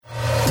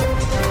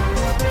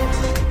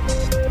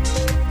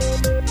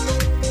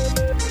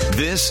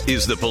This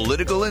is The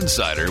Political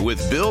Insider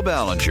with Bill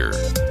Ballenger.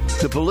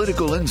 The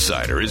Political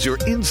Insider is your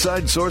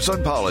inside source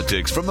on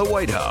politics from the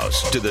White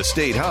House to the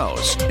State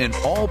House and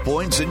all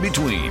points in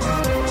between.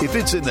 If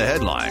it's in the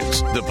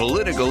headlines, The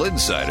Political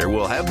Insider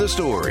will have the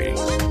story.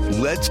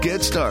 Let's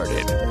get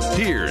started.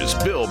 Here's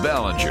Bill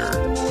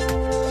Ballenger.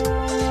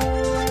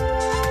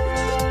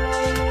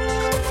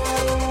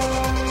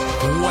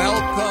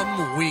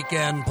 Welcome,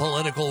 weekend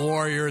political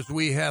warriors.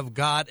 We have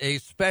got a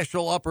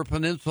special Upper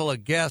Peninsula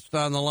guest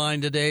on the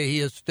line today. He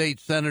is State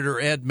Senator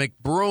Ed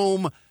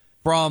McBroom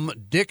from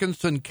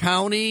Dickinson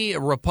County, a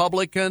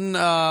Republican.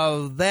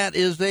 That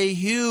is a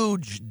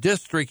huge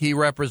district he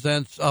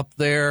represents up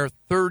there,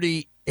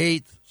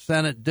 38th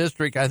Senate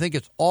District. I think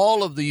it's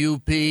all of the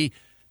UP,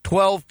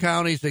 12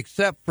 counties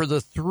except for the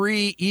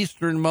three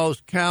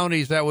easternmost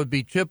counties. That would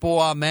be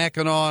Chippewa,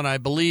 Mackinac, and I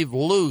believe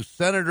Luce.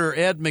 Senator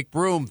Ed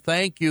McBroom,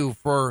 thank you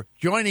for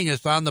joining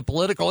us on the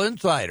Political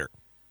Insider.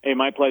 Hey,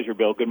 my pleasure,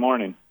 Bill. Good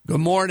morning. Good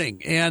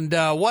morning. And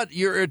what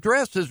your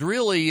address is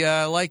really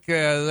like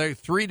there are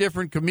three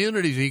different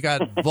communities. You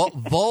got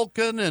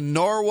Vulcan and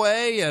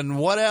Norway, and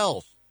what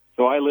else?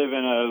 So I live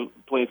in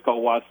a place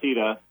called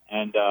Waseda,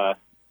 and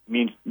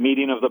means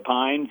Meeting of the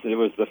Pines. It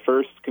was the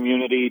first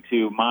community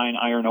to mine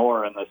iron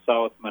ore in the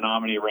South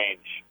Menominee Range.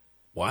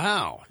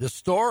 Wow,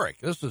 historic.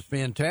 This is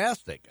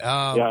fantastic.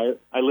 Yeah,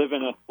 I live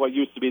in what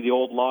used to be the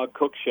old log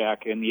cook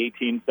shack in the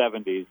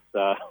 1870s.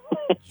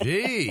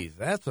 Geez,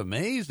 that's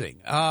amazing.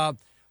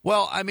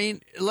 Well, I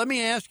mean, let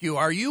me ask you,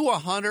 are you a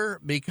hunter?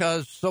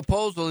 Because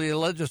supposedly the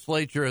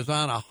legislature is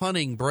on a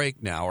hunting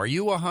break now. Are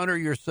you a hunter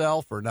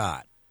yourself or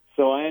not?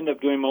 So I end up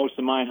doing most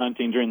of my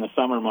hunting during the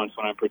summer months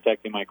when I'm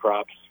protecting my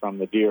crops from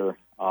the deer.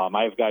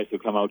 I have guys who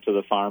come out to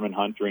the farm and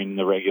hunt during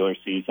the regular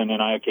season,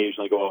 and I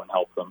occasionally go out and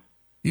help them.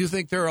 You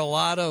think there are a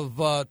lot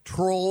of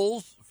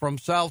trolls from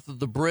south of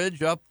the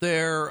bridge up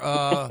there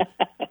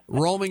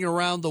roaming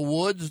around the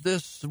woods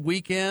this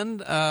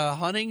weekend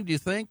hunting, do you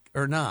think,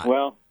 or not?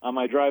 Well, on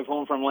my drive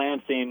home from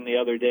Lansing the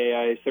other day,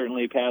 I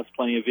certainly passed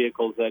plenty of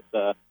vehicles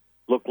that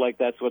looked like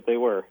that's what they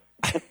were.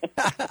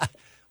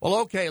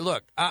 Well, okay,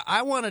 look,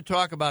 I want to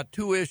talk about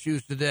two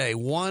issues today,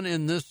 one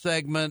in this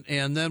segment,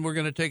 and then we're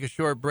going to take a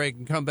short break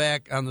and come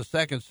back on the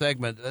second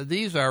segment.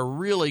 These are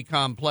really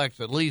complex,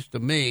 at least to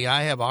me.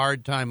 I have a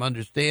hard time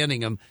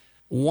understanding them.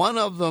 One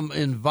of them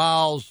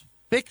involves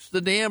fix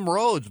the damn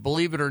roads,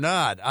 believe it or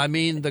not. I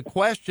mean, the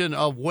question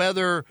of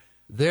whether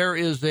there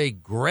is a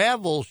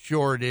gravel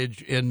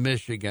shortage in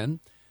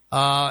Michigan,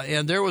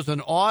 and there was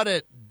an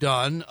audit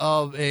done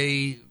of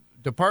a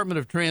Department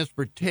of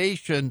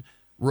Transportation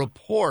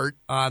report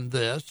on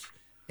this,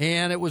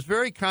 and it was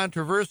very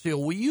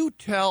controversial. Will you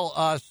tell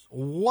us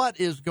what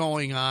is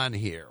going on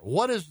here?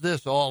 What is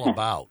this all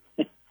about?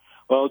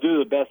 Well, I'll do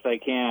the best I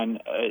can.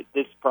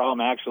 This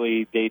problem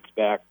actually dates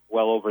back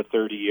well over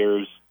 30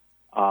 years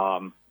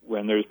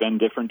when there's been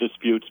different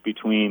disputes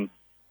between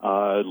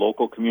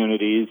local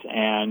communities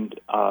and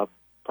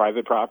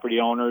private property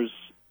owners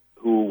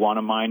who want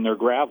to mine their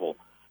gravel.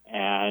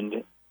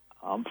 And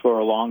for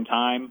a long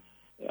time,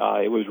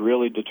 it was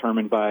really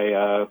determined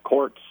by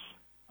courts,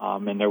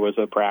 and there was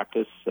a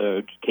practice,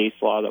 case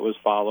law that was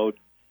followed,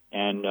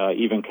 and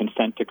even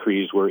consent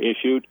decrees were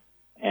issued.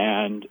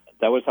 And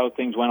that was how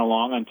things went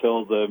along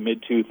until the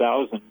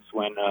mid-2000s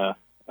when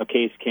a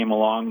case came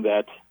along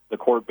that the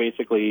court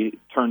basically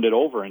turned it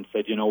over and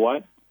said, you know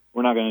what,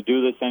 we're not going to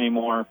do this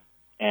anymore.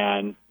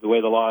 And the way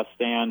the law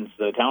stands,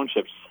 the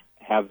townships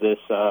have this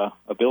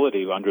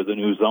ability under the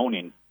new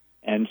zoning.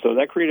 And so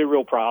that created a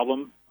real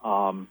problem.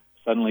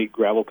 Suddenly,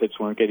 gravel pits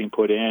weren't getting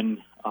put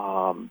in.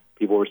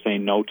 People were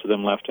saying no to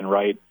them left and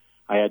right.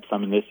 I had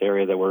some in this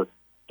area that were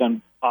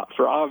done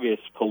for obvious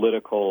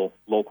political,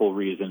 local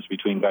reasons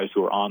between guys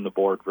who were on the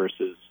board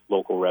versus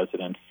local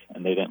residents,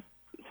 and they didn't.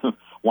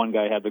 One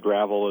guy had the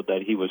gravel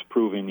that he was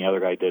proving, the other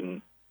guy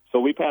didn't.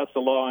 So we passed a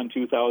law in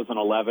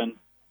 2011.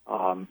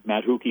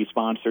 Matt Hookey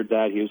sponsored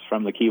that. He was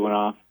from the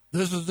Keweenaw.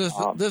 This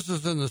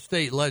is in the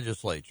state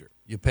legislature.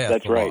 You passed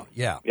that's the law. Right.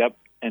 Yeah. Yep.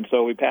 And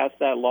so we passed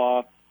that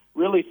law,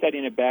 really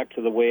setting it back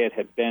to the way it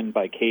had been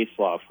by case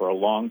law for a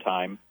long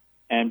time,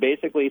 and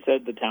basically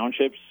said the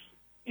townships,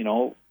 you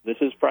know, this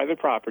is private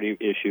property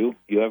issue.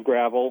 You have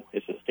gravel.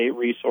 It's a state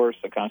resource.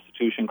 The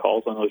Constitution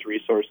calls on those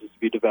resources to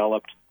be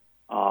developed.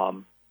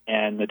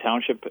 And the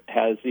township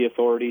has the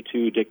authority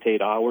to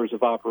dictate hours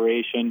of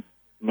operation,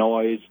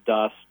 noise,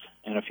 dust,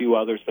 and a few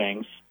other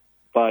things.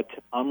 But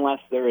unless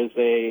there is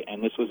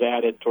and this was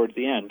added towards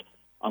the end,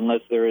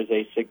 unless there is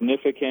a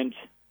significant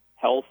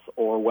health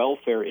or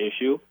welfare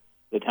issue,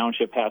 the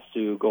township has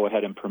to go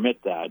ahead and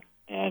permit that.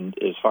 And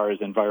as far as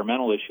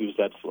environmental issues,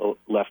 that's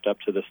left up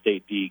to the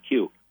state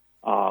DEQ.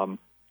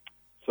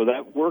 So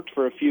that worked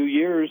for a few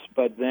years,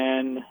 but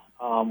then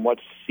what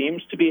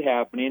seems to be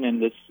happening,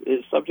 and this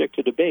is subject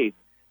to debate,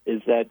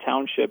 is that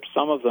townships,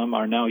 some of them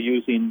are now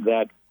using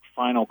that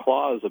final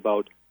clause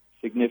about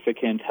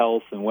significant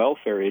health and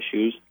welfare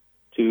issues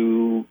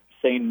to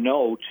say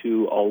no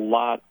to a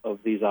lot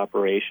of these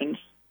operations.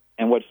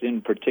 And what's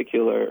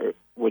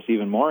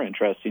even more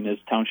interesting is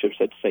townships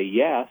that say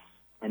yes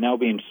are now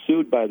being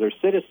sued by their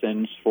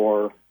citizens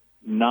for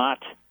not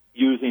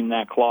using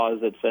that clause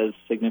that says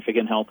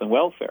significant health and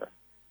welfare.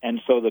 And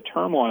so the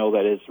turmoil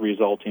that is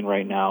resulting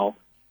right now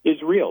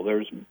is real.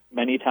 There's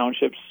many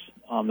townships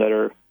that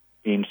are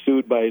being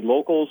sued by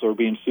locals or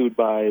being sued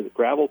by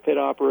gravel pit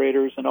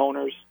operators and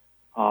owners.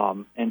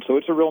 And so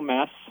it's a real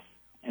mess.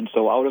 And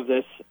so out of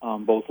this,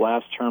 both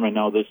last term and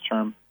now this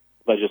term,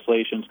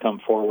 legislation's come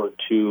forward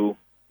to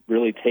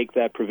really take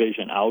that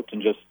provision out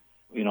and just,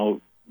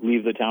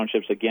 leave the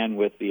townships again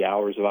with the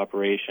hours of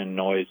operation,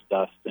 noise,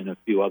 dust, and a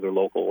few other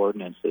local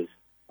ordinances.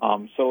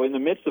 So in the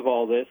midst of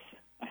all this,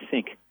 I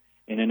think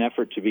in an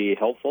effort to be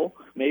helpful,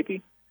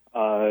 maybe,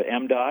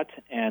 MDOT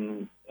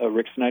and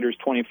Rick Snyder's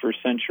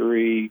 21st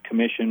Century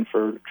Commission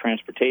for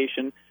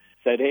Transportation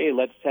said, hey,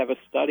 let's have a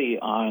study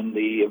on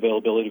the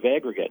availability of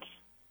aggregates.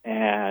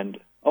 And,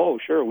 oh,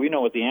 sure, we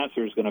know what the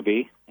answer is going to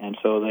be. And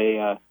so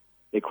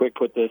they quick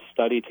put this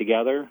study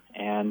together,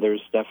 and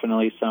there's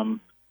definitely some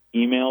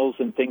emails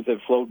and things that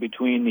flowed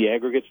between the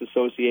Aggregates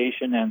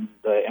Association and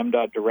the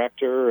MDOT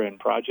director and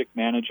project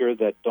manager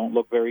that don't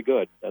look very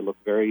good. That look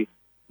very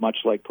much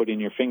like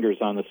putting your fingers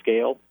on the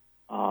scale.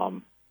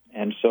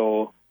 And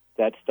so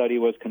that study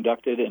was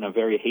conducted in a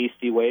very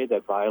hasty way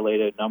that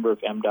violated a number of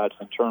MDOT's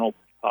internal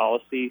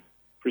policy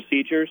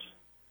procedures.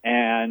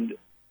 And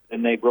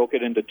then they broke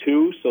it into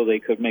two so they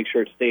could make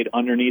sure it stayed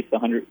underneath the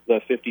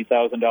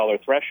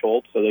 $50,000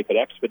 threshold so they could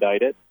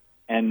expedite it.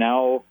 And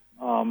now,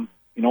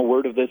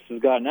 word of this has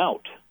gotten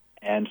out.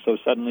 And so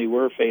suddenly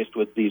we're faced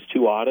with these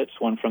two audits,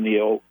 one from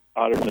the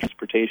Audit and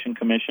Transportation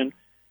Commission,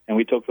 and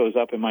we took those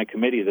up in my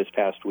committee this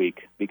past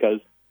week because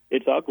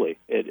it's ugly.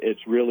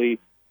 It's really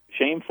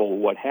shameful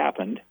what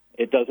happened.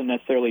 It doesn't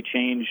necessarily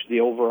change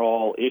the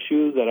overall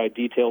issue that I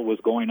detailed was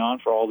going on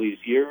for all these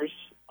years,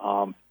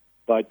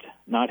 but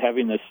not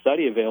having this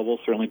study available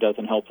certainly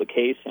doesn't help the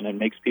case, and it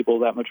makes people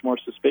that much more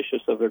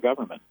suspicious of their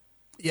government.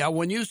 Yeah,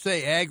 when you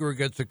say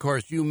aggregates, of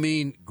course, you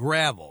mean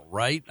gravel,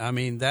 right? I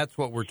mean, that's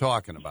what we're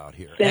talking about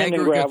here. Sand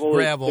and gravel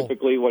is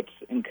typically what's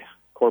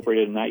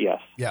incorporated in that, yes.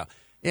 Yeah.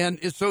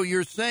 And so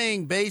you're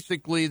saying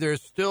basically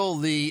there's still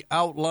the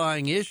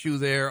outlying issue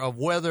there of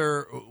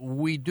whether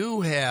we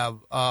do have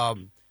a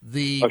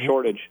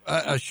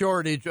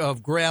shortage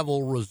of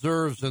gravel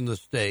reserves in the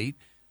state.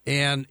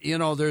 And,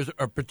 there's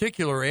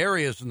particular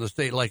areas in the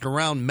state, like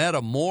around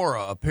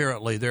Metamora,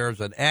 apparently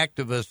there's an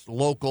activist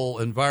local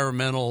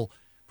environmental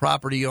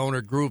property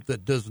owner group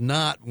that does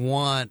not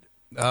want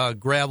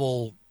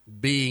gravel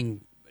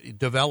being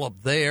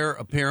developed there,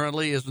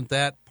 apparently. Isn't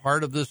that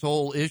part of this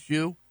whole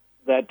issue?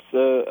 That's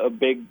a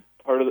big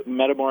part of the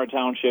Metamora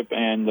Township,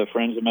 and the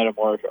Friends of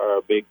Metamora are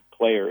a big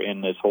player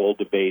in this whole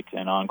debate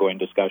and ongoing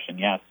discussion,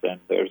 yes, and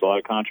there's a lot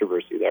of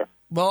controversy there.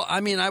 Well,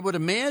 I mean, I would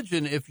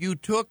imagine if you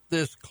took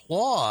this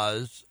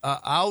clause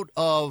out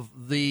of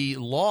the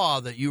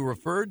law that you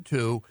referred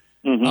to,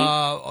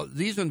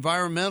 these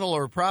environmental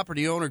or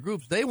property owner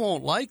groups, they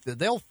won't like that.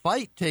 They'll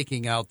fight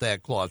taking out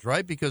that clause,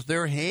 right? Because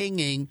they're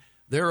hanging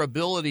their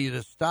ability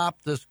to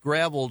stop this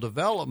gravel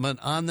development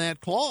on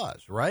that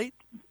clause, right?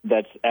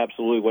 That's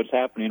absolutely what's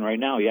happening right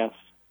now, yes.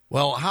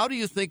 Well, how do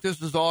you think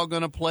this is all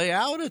going to play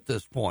out at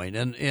this point?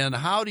 And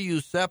how do you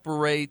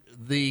separate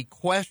the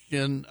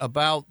question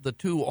about the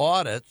two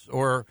audits,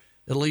 or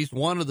at least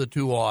one of the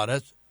two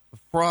audits,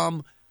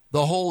 from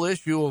the whole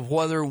issue of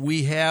whether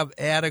we have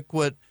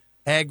adequate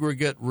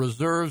aggregate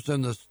reserves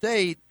in the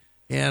state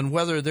and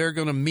whether they're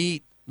going to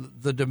meet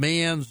the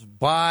demands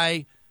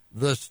by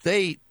the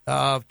state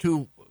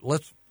to,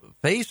 let's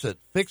face it,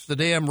 fix the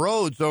damn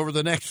roads over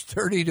the next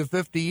 30 to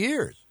 50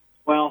 years?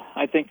 Well,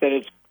 I think that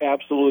it's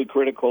absolutely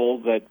critical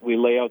that we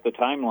lay out the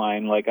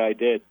timeline like I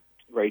did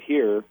right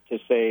here to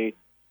say,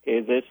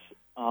 okay, this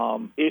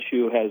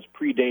issue has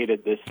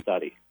predated this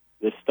study.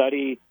 This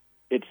study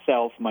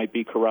itself might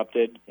be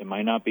corrupted. It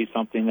might not be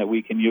something that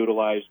we can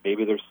utilize.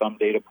 Maybe there's some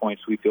data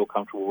points we feel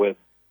comfortable with,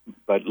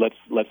 but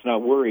let's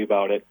not worry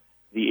about it.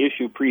 The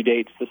issue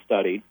predates the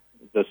study.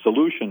 The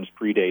solutions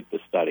predate the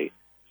study.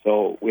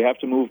 So we have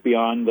to move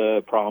beyond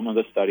the problem of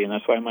the study, and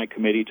that's why my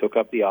committee took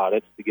up the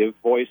audits to give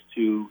voice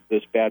to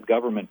this bad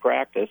government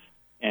practice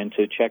and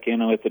to check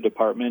in with the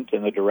department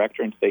and the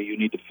director and say, you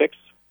need to fix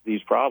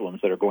these problems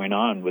that are going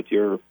on with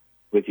your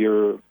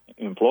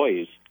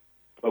employees.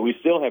 But we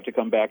still have to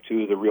come back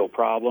to the real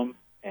problem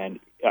and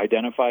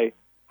identify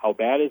how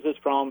bad is this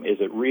problem?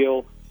 Is it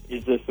real?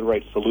 Is this the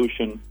right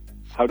solution?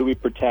 How do we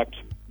protect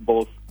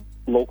both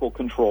local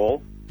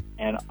control,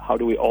 and how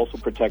do we also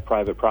protect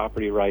private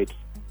property rights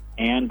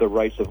and the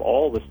rights of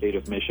all the state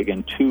of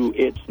Michigan to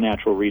its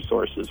natural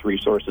resources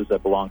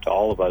that belong to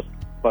all of us,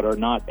 but are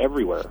not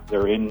everywhere.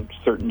 They're in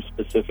certain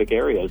specific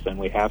areas, and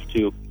we have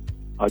to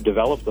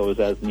develop those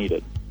as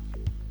needed.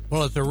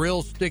 Well, it's a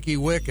real sticky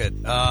wicket.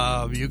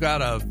 You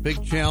got a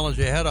big challenge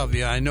ahead of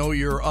you. I know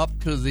you're up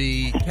to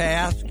the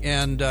task,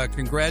 and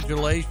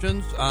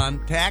congratulations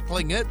on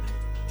tackling it.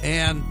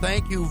 And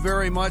thank you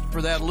very much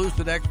for that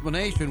lucid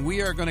explanation.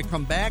 We are going to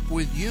come back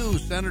with you,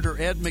 Senator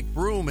Ed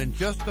McBroom, in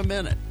just a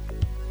minute.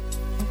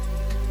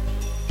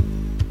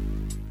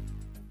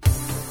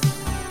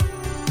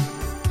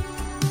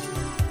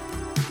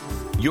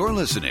 You're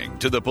listening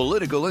to The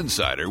Political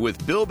Insider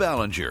with Bill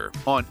Ballenger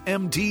on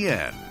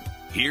MTN.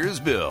 Here's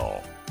Bill.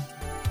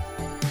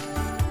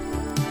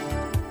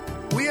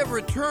 We have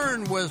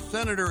returned with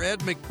Senator Ed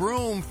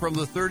McBroom from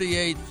the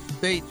 38th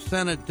State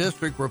Senate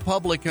District,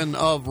 Republican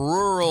of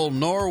rural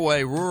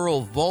Norway,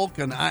 rural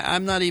Vulcan.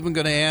 I'm not even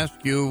going to ask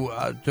you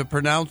to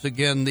pronounce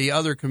again the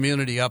other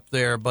community up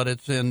there, but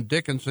it's in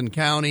Dickinson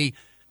County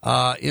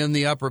in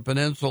the Upper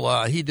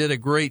Peninsula. He did a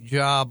great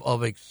job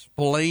of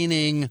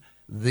explaining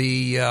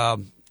the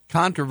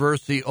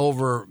controversy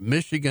over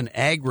Michigan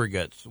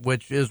aggregates,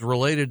 which is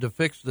related to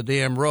fix the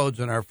damn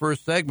roads in our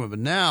first segment. But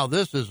now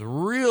this is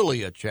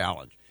really a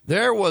challenge.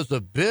 There was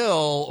a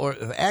bill, or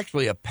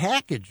actually a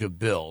package of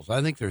bills,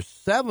 I think there's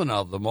 7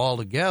 of them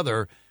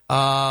altogether,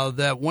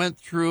 that went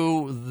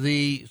through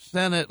the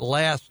Senate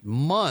last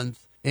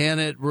month,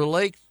 and it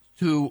relates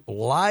to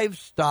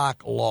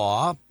livestock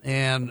law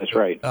and That's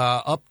right.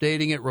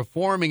 Updating it,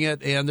 reforming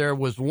it. And there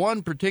was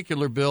one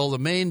particular bill, the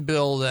main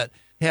bill, that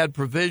had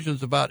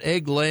provisions about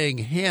egg-laying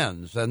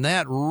hens, and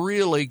that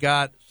really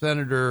got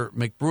Senator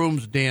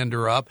McBroom's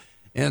dander up.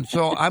 And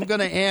so I'm going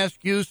to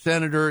ask you,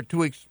 Senator,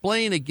 to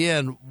explain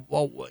again,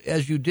 well,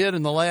 as you did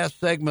in the last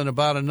segment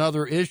about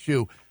another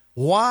issue,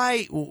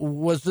 why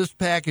was this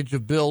package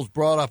of bills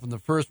brought up in the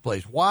first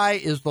place? Why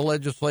is the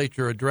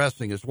legislature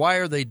addressing this? Why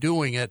are they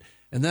doing it?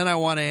 And then I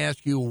want to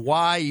ask you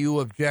why you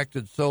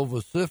objected so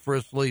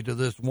vociferously to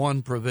this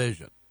one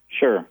provision.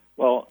 Sure.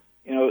 Well,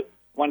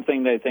 one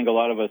thing that I think a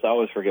lot of us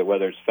always forget,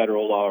 whether it's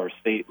federal law or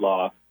state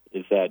law,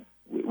 is that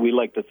we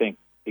like to think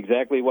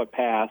exactly what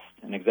passed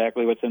and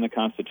exactly what's in the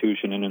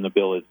Constitution and in the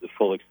bill is the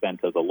full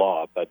extent of the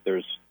law. But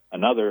there's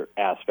another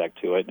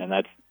aspect to it, and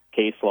that's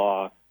case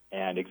law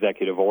and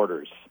executive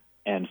orders.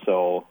 And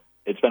so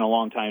it's been a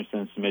long time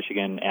since the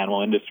Michigan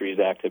Animal Industries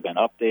Act had been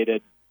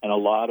updated, and a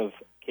lot of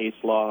case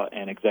law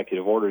and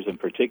executive orders in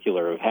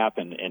particular have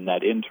happened in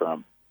that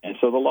interim. And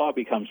so the law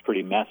becomes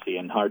pretty messy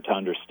and hard to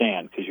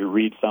understand because you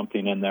read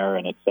something in there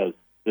and it says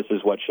this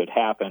is what should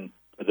happen,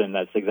 but then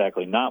that's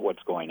exactly not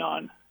what's going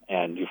on.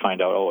 And you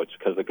find out, it's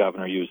because the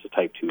governor used the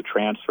Type 2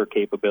 transfer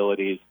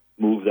capabilities,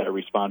 moved that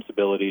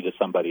responsibility to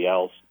somebody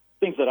else,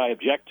 things that I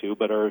object to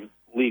but are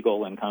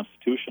legal and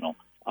constitutional.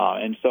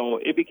 And so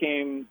it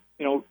became,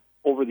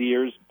 over the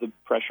years, the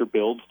pressure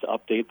builds to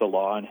update the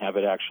law and have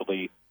it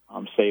actually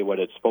say what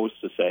it's supposed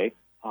to say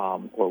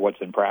or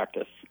what's in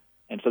practice.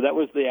 And so that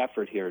was the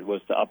effort here,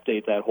 was to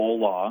update that whole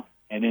law.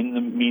 And in the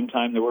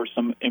meantime, there were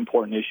some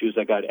important issues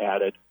that got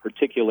added,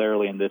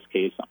 particularly in this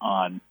case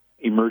on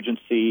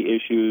emergency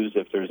issues,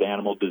 if there's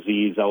animal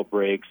disease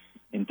outbreaks,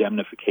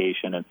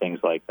 indemnification, and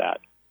things like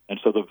that. And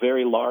so the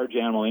very large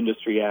Animal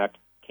Industry Act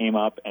came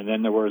up, and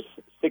then there was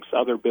 6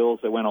 other bills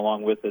that went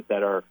along with it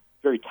that are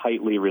very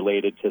tightly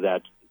related to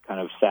that kind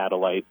of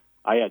satellite.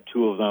 I had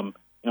 2 of them,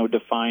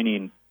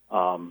 defining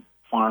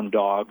farm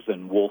dogs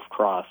and wolf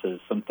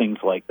crosses, some things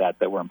like that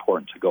were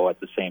important to go at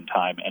the same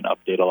time and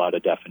update a lot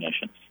of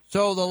definitions.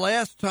 So the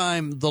last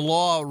time the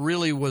law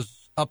really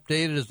was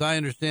updated, as I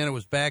understand it,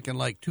 was back in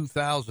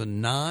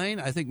 2009.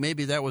 I think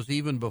maybe that was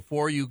even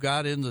before you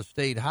got in the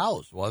State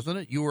House, wasn't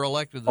it? You were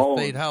elected to the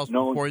State House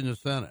before in the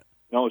Senate.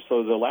 No,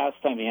 so the last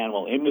time the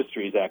Animal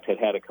Industries Act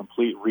had a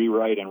complete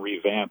rewrite and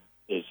revamp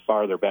is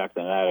farther back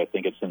than that. I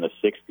think it's in the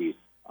 60s.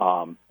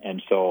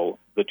 And so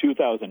the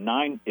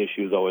 2009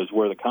 issue, though, is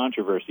where the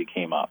controversy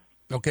came up.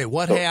 Okay,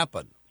 what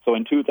happened? So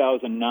in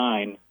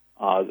 2009,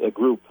 a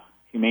group,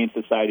 Humane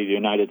Society of the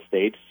United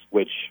States,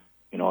 which,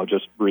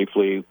 just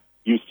briefly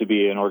used to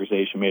be an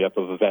organization made up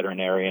of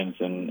veterinarians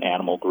and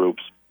animal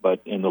groups,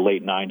 but in the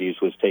late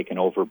 90s was taken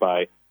over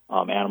by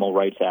animal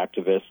rights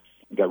activists,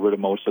 got rid of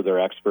most of their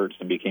experts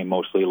and became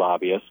mostly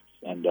lobbyists.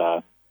 And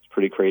it's a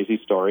pretty crazy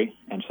story.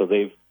 And so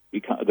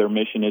their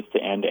mission is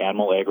to end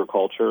animal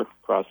agriculture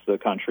across the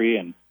country,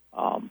 and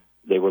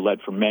they were led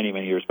for many,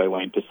 many years by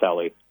Wayne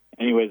Pacelle.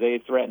 Anyway, they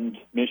threatened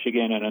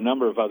Michigan and a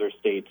number of other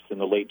states in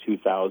the late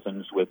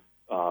 2000s with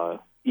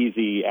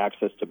easy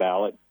access to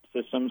ballot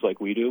systems like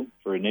we do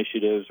for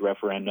initiatives,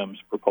 referendums,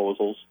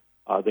 proposals.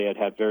 They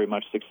had very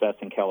much success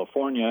in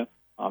California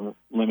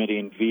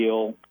limiting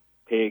veal,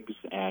 pigs,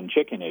 and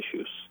chicken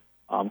issues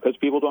because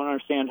people don't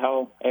understand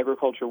how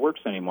agriculture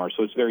works anymore.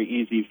 So it's very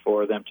easy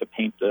for them to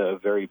paint a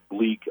very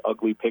bleak,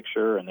 ugly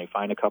picture, and they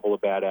find a couple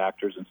of bad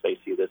actors and say,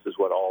 see, this is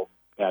what all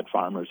bad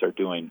farmers are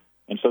doing.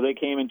 And so they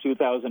came in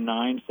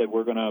 2009, said,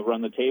 we're going to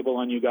run the table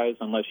on you guys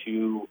unless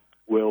you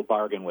will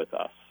bargain with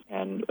us.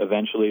 And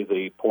eventually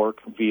the pork,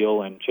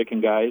 veal, and chicken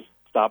guys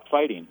stopped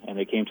fighting, and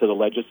they came to the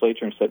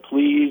legislature and said,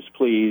 please,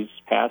 please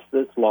pass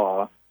this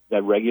law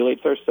that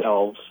regulates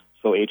ourselves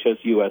so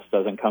HSUS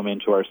doesn't come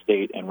into our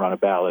state and run a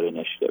ballot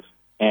initiative.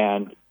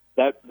 And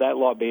that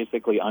law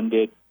basically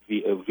undid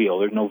veal.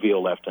 There's no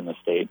veal left in the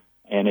state.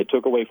 And it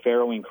took away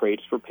farrowing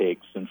crates for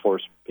pigs and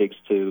forced pigs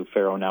to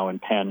farrow now in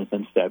pens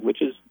instead, which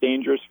is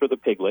dangerous for the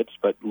piglets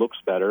but looks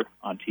better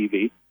on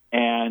TV.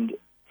 And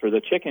for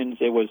the chickens,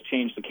 it was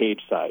changed the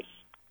cage size.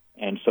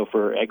 And so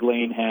for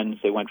egg-laying hens,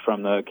 they went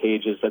from the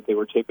cages that they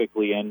were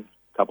typically in,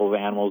 a couple of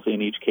animals in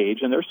each cage,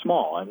 and they're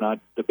small. I'm not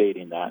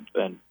debating that.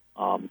 And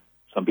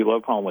Some people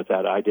have a problem with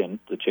that. I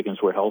didn't. The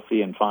chickens were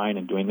healthy and fine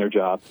and doing their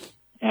job.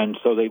 And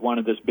so they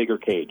wanted this bigger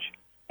cage.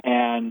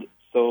 And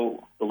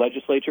so the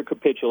legislature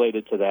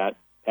capitulated to that,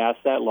 passed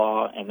that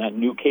law, and that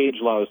new cage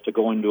law is to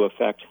go into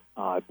effect,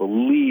 I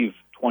believe,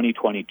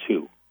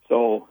 2022.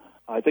 So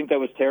I think that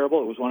was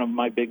terrible. It was one of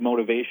my big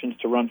motivations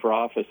to run for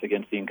office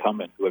against the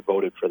incumbent who had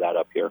voted for that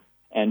up here.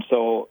 And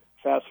so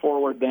fast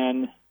forward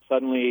then,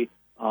 suddenly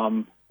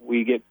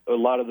we get a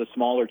lot of the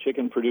smaller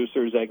chicken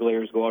producers, egg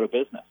layers go out of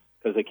business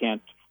because they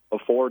can't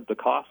afford the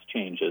cost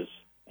changes.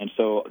 And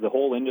so the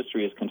whole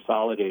industry is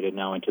consolidated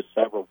now into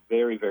several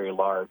very, very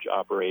large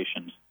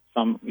operations,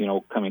 some,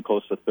 coming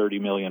close to 30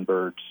 million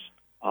birds,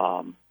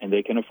 and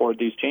they can afford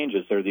these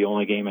changes. They're the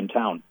only game in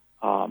town.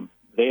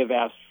 They have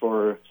asked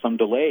for some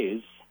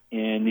delays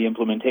in the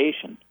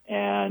implementation,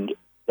 and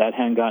that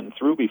hadn't gotten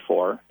through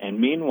before. And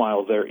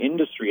meanwhile, their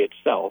industry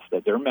itself,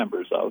 that they're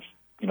members of,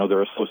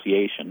 their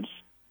associations,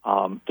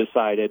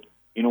 decided,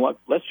 you know what,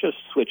 let's just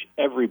switch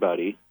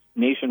everybody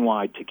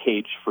nationwide to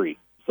cage-free.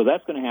 So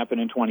that's going to happen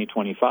in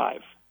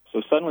 2025.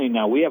 So suddenly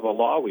now we have a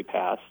law we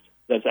passed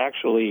that's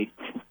actually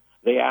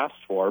they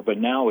asked for, but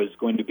now is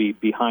going to be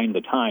behind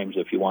the times,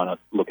 if you want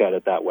to look at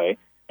it that way.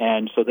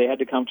 And so they had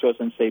to come to us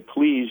and say,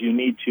 please, you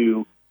need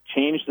to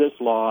change this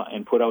law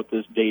and put out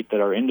this date that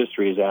our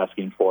industry is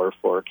asking for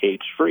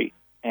cage-free.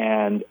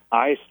 And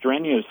I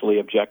strenuously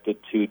objected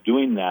to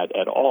doing that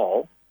at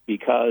all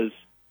because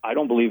I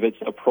don't believe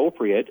it's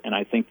appropriate, and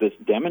I think this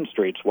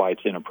demonstrates why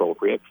it's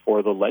inappropriate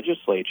for the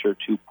legislature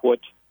to put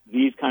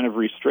these kind of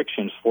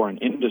restrictions for an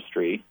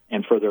industry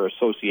and for their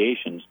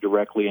associations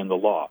directly in the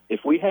law.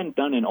 If we hadn't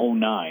done in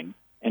 2009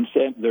 and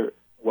said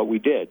what we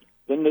did,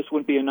 then this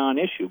would be a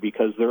non-issue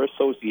because their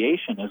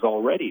association is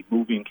already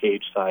moving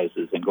cage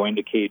sizes and going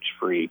to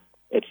cage-free,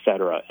 et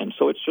cetera. And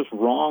so it's just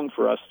wrong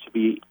for us to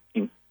be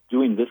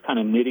doing this kind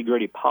of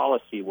nitty-gritty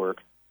policy work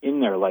in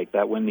there like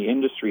that when the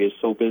industry is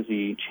so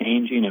busy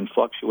changing and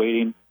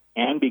fluctuating,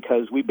 and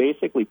because we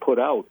basically put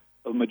out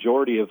a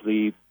majority of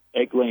the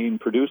egg-laying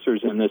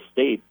producers in this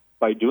state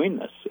by doing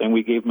this, and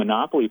we gave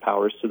monopoly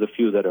powers to the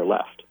few that are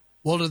left.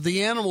 Well, do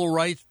the animal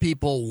rights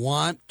people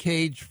want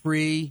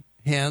cage-free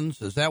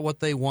hens? Is that what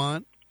they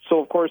want?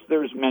 So, of course,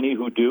 there's many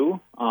who do.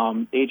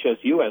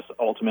 HSUS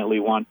ultimately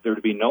want there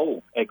to be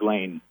no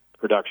egg-laying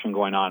production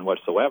going on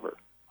whatsoever.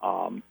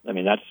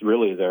 That's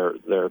really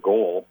their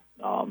goal.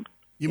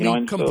 You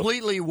mean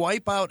completely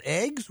wipe out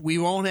eggs? We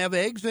won't have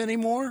eggs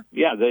anymore?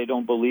 Yeah, they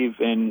don't believe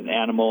in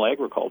animal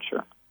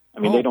agriculture.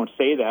 They don't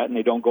say that, and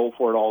they don't go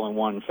for it all in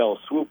one fell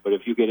swoop. But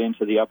if you get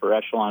into the upper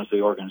echelons of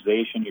the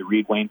organization, you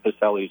read Wayne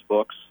Pacelli's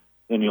books,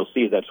 then you'll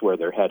see that's where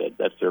they're headed.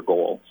 That's their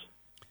goals.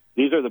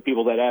 These are the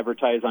people that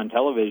advertise on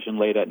television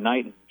late at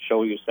night and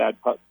show you sad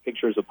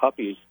pictures of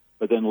puppies,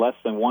 but then less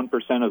than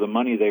 1% of the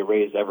money they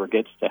raise ever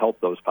gets to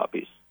help those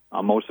puppies.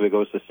 Most of it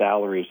goes to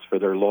salaries for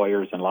their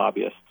lawyers and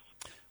lobbyists.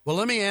 Well,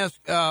 let me ask,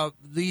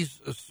 these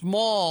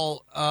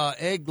small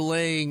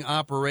egg-laying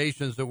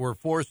operations that were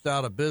forced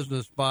out of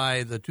business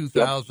by the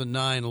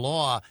 2009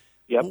 law,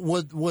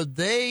 would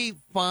they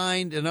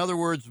find, in other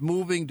words,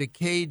 moving to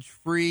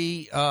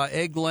cage-free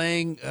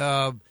egg-laying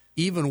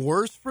even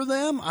worse for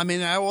them?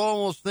 I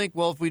almost think,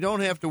 well, if we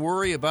don't have to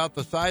worry about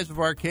the size of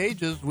our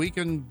cages, we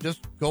can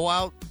just go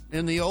out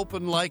in the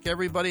open like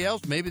everybody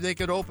else. Maybe they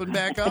could open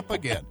back up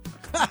again.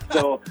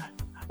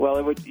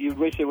 Well, you'd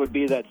wish it would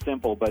be that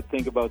simple, but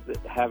think about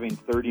having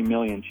 30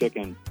 million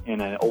chickens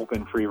in an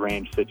open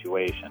free-range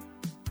situation.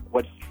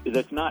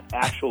 That's not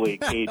actually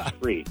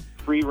cage-free.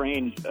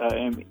 Free-range,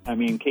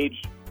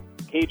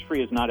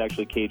 cage-free is not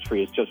actually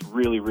cage-free. It's just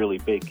really, really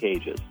big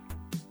cages.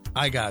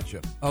 I got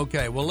you.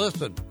 Okay, well,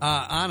 listen,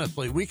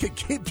 honestly, we could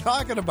keep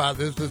talking about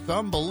this. It's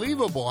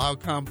unbelievable how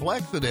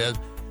complex it is.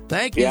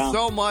 Thank you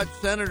so much,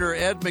 Senator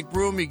Ed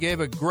McBroom. You gave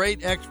a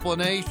great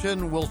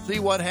explanation. We'll see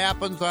what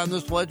happens on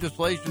this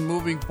legislation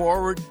moving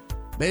forward.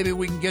 Maybe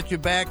we can get you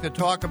back to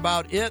talk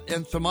about it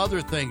and some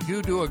other things.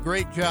 You do a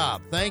great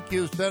job. Thank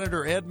you,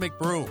 Senator Ed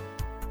McBroom.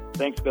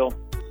 Thanks, Bill.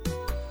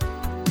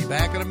 Be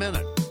back in a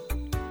minute.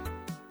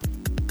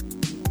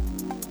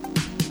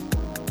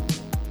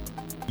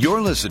 You're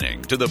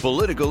listening to The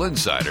Political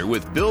Insider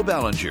with Bill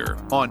Ballenger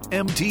on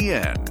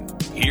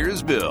MTN.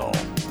 Here's Bill.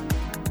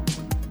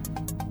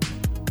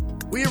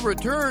 We have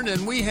returned,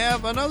 and we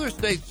have another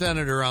state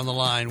senator on the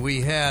line.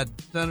 We had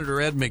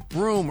Senator Ed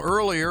McBroom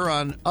earlier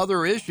on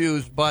other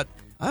issues, but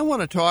I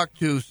want to talk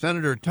to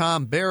Senator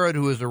Tom Barrett,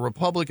 who is a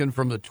Republican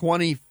from the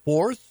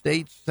 24th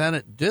State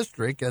Senate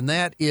District, and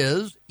that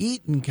is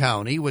Eaton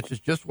County, which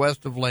is just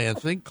west of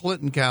Lansing,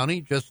 Clinton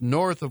County, just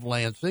north of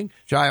Lansing,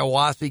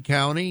 Shiawassee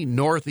County,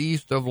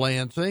 northeast of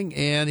Lansing,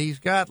 and he's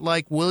got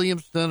like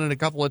Williamston and a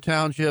couple of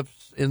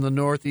townships in the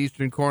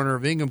northeastern corner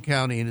of Ingham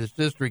County in his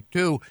district,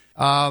 too.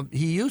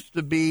 He used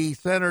to be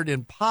centered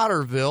in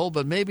Potterville,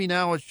 but maybe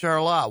now it's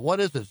Charlotte. What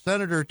is it,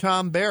 Senator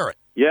Tom Barrett?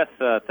 Yes,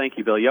 thank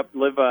you, Bill. Yep,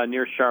 live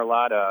near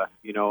Charlotte. Have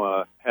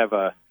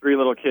 3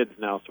 little kids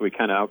now, so we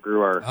kind of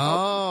outgrew our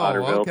house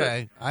in Potterville.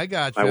 Okay, I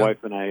got you. My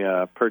wife and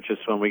I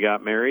purchased when we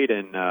got married,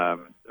 and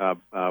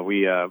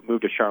We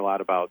moved to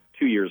Charlotte about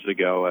 2 years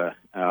ago,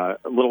 a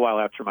little while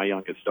after my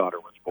youngest daughter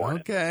was born.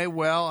 Okay,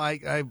 well,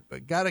 I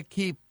got to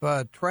keep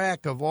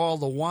track of all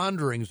the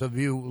wanderings of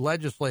you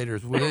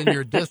legislators within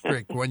your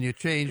district when you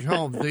change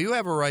homes. So you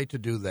have a right to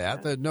do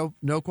that.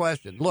 No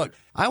question. Look,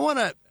 I want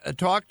to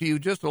talk to you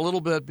just a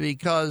little bit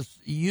because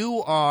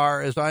you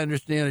are, as I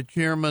understand it,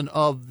 chairman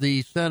of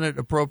the Senate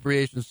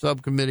Appropriations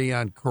Subcommittee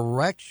on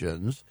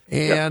Corrections.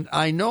 And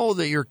I know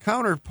that your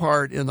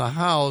counterpart in the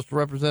House,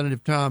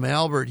 Representative Tom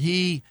Albert,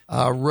 he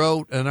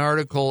wrote an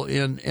article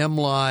in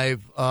MLive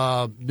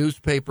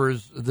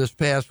newspapers this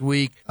past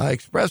week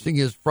expressing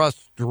his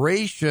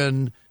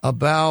frustration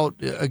about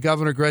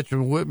Governor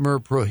Gretchen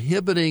Whitmer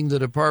prohibiting the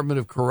Department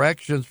of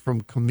Corrections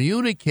from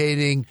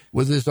communicating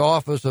with his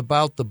office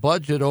about the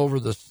budget over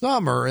the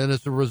summer. And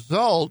as a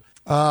result,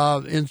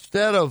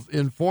 instead of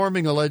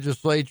informing a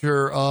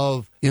legislature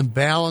of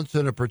imbalance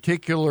in a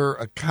particular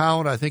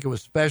account, I think it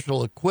was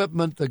special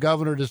equipment, the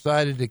governor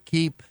decided to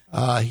keep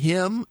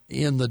him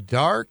in the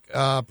dark,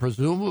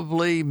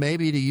 presumably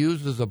maybe to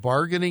use as a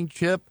bargaining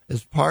chip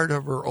as part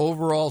of her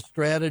overall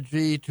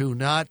strategy to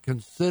not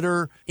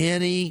consider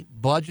any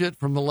budget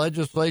from the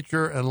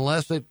legislature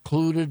unless it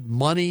included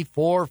money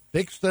for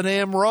Fix the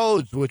Damn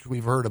Roads, which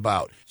we've heard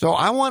about. So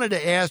I wanted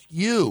to ask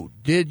you,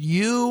 did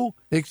you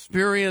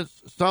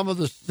experience some of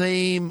the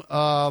same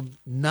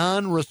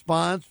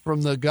non-response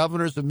from the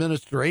governor's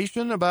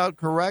administration about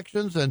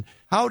corrections? And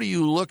how do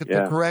you look at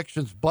the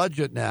corrections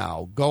budget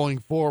now going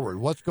forward?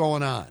 What's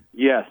going on?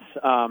 Yes.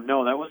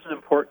 No, that was an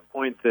important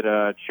point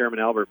that Chairman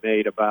Albert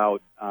made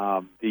about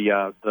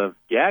the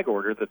gag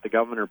order that the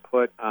governor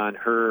put on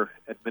her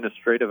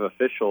administrative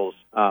officials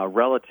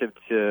relative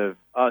to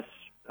us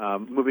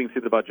moving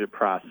through the budget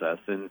process.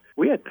 And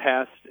we had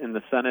passed in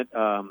the Senate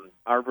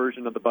our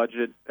version of the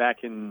budget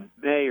back in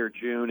May or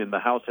June, and the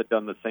House had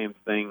done the same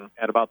thing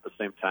at about the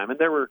same time. And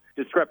there were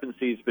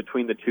discrepancies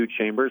between the two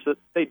chambers that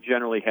they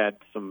generally had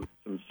some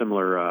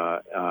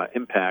similar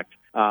impact.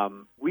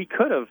 We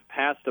could have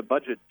passed a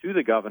budget to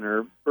the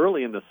governor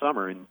early in the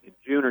summer. In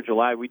June or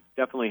July, we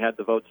definitely had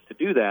the votes to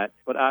do that.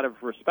 But out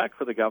of respect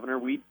for the governor,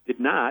 we did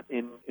not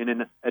in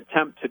an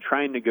attempt to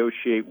try and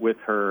negotiate with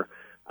her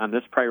on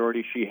this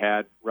priority she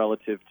had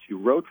relative to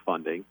road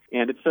funding.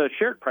 And it's a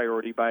shared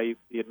priority by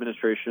the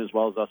administration as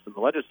well as us in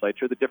the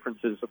legislature. The difference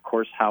is, of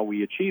course, how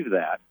we achieve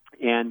that.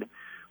 And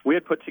we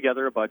had put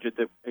together a budget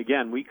that,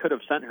 again, we could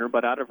have sent her,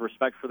 but out of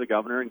respect for the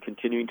governor and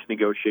continuing to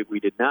negotiate, we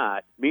did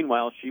not.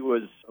 Meanwhile, she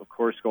was, of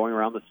course, going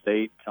around the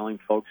state telling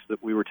folks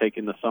that we were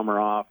taking the summer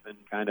off and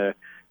kind of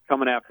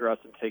coming after us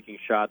and taking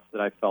shots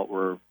that I felt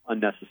were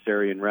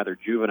unnecessary and rather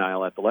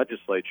juvenile at the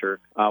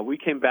legislature. We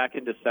came back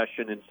into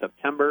session in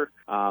September.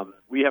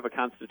 We have a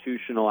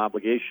constitutional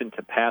obligation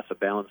to pass a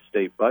balanced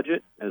state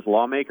budget. As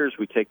lawmakers,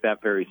 we take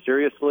that very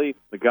seriously.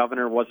 The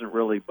governor wasn't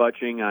really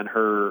budging on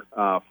her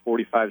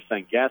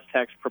 45-cent gas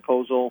tax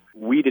proposal.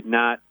 We did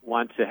not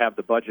want to have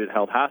the budget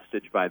held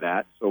hostage by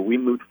that, so we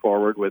moved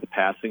forward with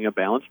passing a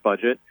balanced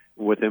budget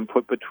with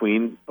input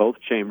between both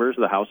chambers,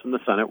 the House and the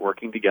Senate,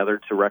 working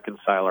together to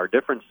reconcile our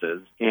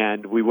differences.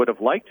 And we would have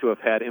liked to have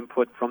had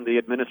input from the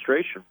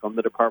administration, from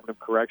the Department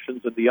of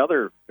Corrections and the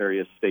other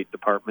various state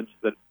departments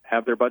that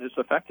have their budgets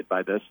affected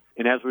by this.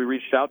 And as we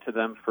reached out to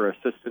them for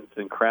assistance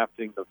in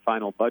crafting the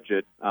final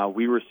budget,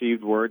 we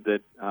received word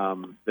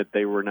that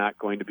they were not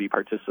going to be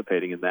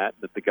participating in that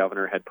the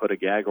governor had put a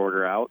gag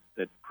order out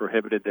that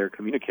prohibited their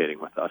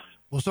communicating with us.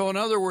 Well, so in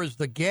other words,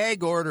 the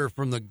gag order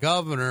from the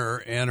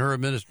governor and her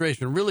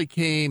administration really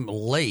came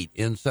late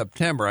in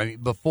September. I mean,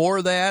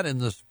 before that, in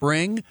the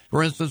spring,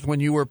 for instance, when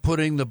you were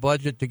putting the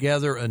budget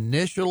together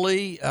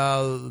initially,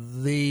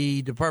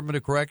 the Department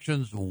of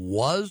Corrections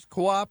was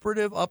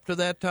cooperative up to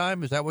that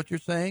time. Is that what you're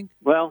saying?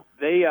 Well,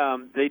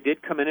 they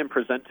did come in and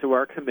present to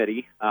our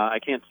committee. I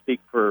can't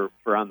speak for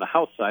on the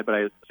House side, but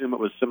I assume it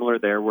was similar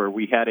there, where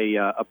we had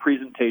a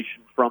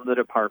presentation from the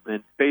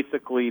department,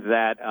 basically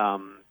that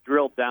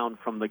drilled down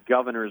from the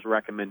governor's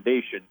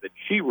recommendation that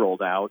she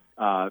rolled out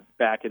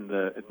back in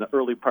the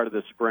early part of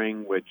the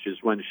spring, which is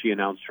when she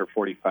announced her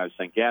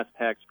 45-cent gas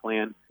tax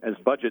plan. As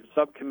budget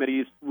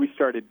subcommittees, we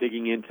started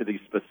digging into the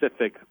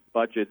specific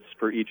budgets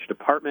for each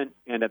department,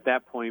 and at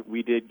that point,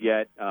 we did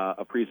get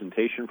a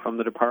presentation from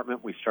the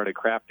department. We started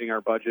crafting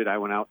our budget. I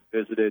went out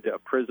and visited a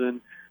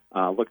prison,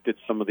 looked at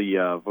some of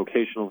the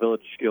vocational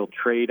village skilled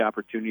trade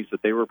opportunities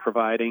that they were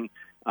providing,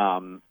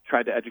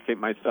 tried to educate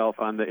myself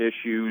on the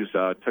issues,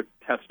 took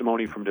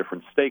testimony from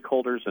different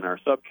stakeholders in our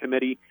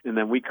subcommittee, and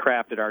then we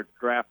crafted our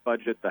draft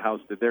budget. The House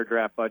did their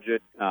draft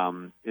budget.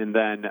 And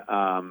then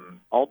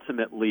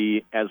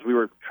ultimately, as we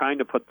were trying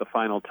to put the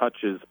final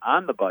touches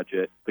on the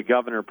budget, the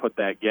governor put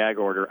that gag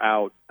order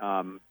out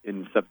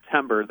in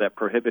September that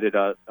prohibited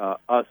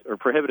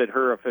prohibited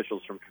her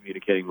officials from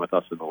communicating with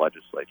us in the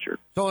legislature.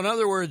 So in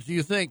other words,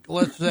 you think,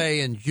 let's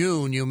say in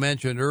June, you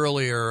mentioned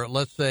earlier,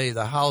 let's say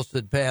the House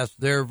had passed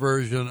their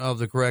version of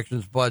the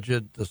corrections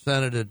budget, the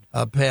Senate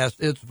had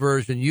passed its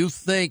version. You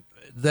think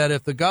that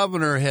if the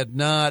governor had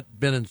not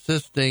been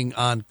insisting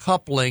on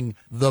coupling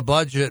the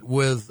budget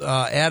with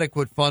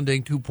adequate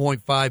funding,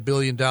 $2.5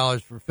 billion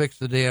for Fix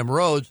the Damn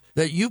Roads,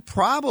 that you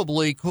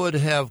probably could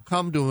have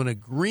come to an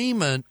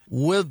agreement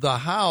with the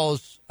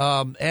House,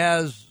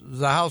 as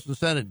the House and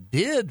Senate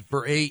did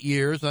for 8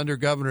 years under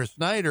Governor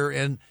Snyder,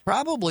 and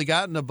probably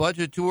gotten a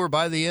budget to her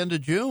by the end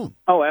of June.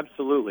 Oh,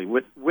 absolutely.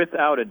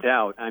 Without a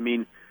doubt. I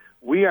mean,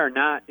 we are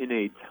not in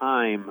a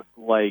time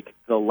like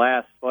the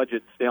last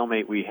budget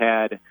stalemate we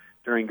had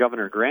during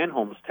Governor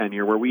Granholm's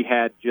tenure, where we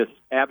had just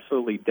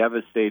absolutely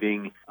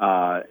devastating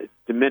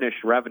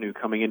diminished revenue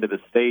coming into the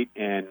state,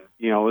 and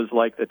it was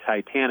like the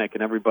Titanic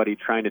and everybody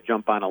trying to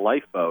jump on a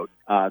lifeboat.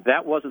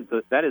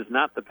 That is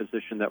not the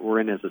position that we're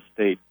in as a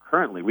state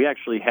currently. We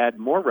actually had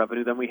more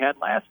revenue than we had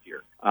last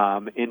year.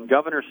 In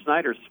Governor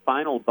Snyder's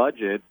final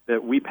budget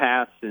that we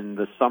passed in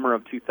the summer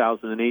of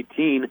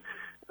 2018,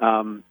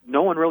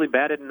 no one really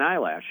batted an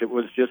eyelash. It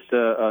was just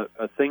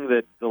a thing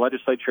that the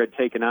legislature had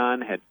taken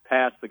on, had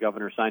passed, the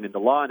governor signed into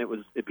law, and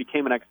it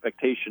became an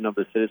expectation of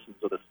the citizens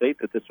of the state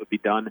that this would be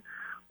done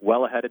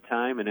well ahead of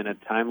time and in a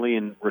timely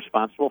and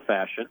responsible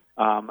fashion.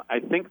 I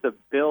think the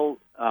bill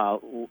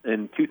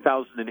in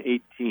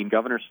 2018,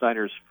 Governor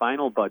Snyder's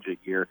final budget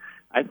year,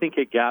 I think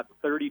it got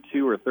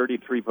 32 or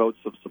 33 votes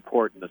of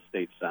support in the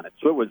state Senate.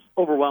 So it was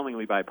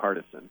overwhelmingly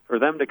bipartisan. For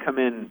them to come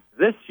in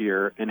this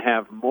year and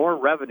have more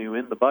revenue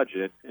in the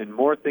budget and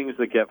more things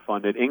that get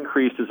funded,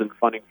 increases in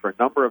funding for a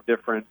number of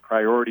different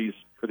priorities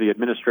for the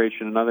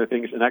administration and other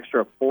things, an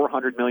extra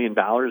 $400 million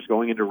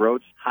going into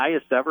roads,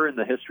 highest ever in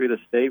the history of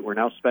the state. We're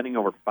now spending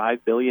over $5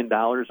 billion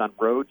on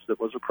roads that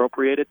was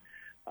appropriated.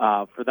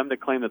 For them to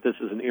claim that this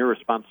is an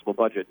irresponsible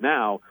budget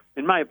now,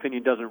 in my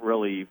opinion, doesn't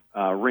really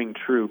ring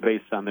true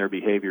based on their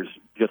behaviors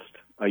just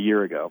a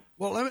year ago.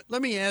 Well,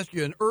 let me ask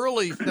you, in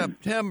early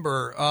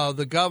September,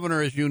 the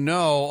governor, as you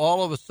know,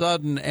 all of a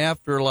sudden,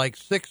 after like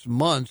 6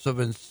 months of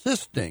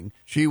insisting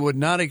she would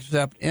not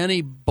accept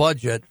any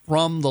budget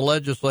from the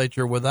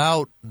legislature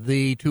without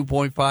the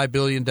 $2.5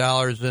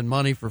 billion in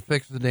money for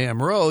Fix the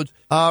Damn Roads,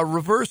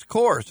 reversed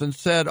course and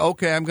said,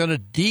 okay, I'm going to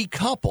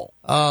decouple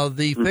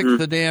the Fix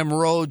the Damn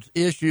Roads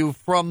issue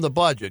from the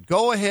budget.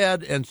 Go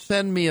ahead and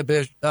send me a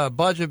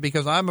budget,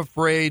 because I'm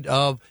afraid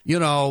of,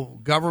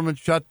 government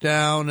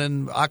shutdown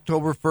and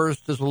October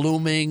 1st is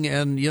looming,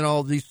 and,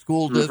 these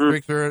school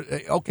districts are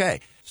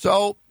okay.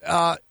 So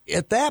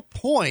at that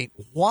point,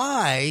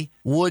 why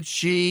would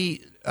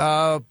she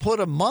put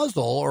a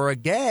muzzle or a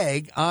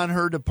gag on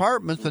her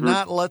departments and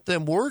not let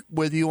them work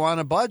with you on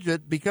a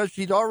budget, because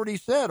she'd already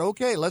said,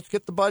 okay, let's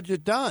get the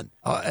budget done.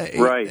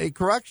 Right.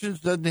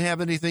 Corrections doesn't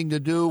have anything to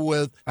do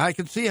with, I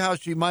can see how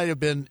she might have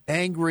been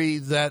angry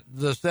that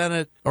the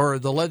Senate or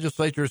the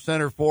legislature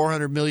sent her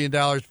 $400 million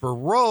for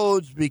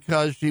roads,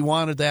 because she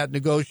wanted that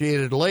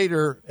negotiated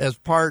later as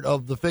part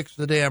of the Fix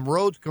the Damn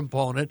Roads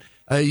component.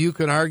 You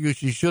can argue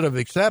she should have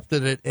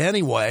accepted it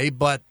anyway,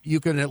 but you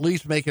can at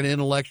least make an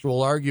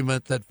intellectual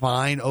argument that,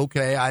 fine,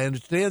 okay, I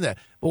understand that.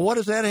 But what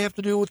does that have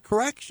to do with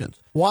corrections?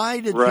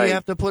 Why did she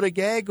have to put a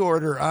gag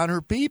order on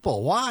her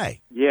people? Why?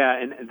 Yeah,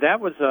 and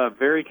that was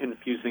very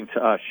confusing to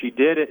us. She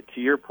did it,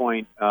 to your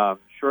point,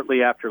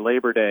 shortly after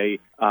Labor Day,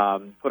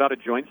 put out a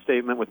joint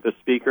statement with the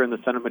Speaker and the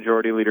Senate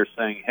Majority Leader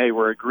saying, hey,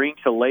 we're agreeing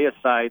to lay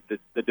aside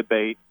the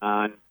debate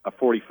on a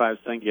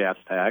 45-cent gas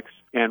tax,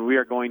 and we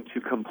are going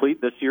to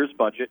complete this year's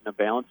budget in a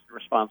balanced and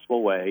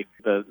responsible way.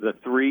 The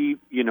three,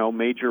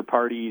 major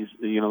parties,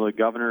 the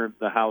governor,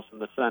 the House, and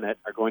the Senate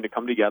are going to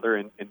come together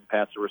and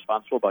pass a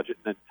responsible budget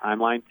and a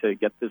timeline to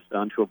get this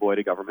done to avoid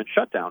a government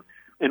shutdown.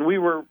 And we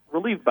were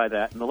relieved by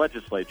that in the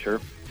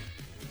legislature.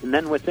 And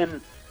then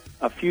within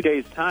a few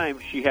days' time,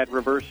 she had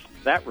reversed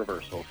that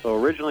reversal. So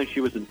originally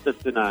she was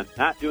insistent on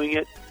not doing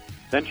it.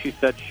 Then she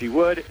said she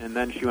would, and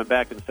then she went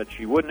back and said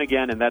she wouldn't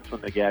again, and that's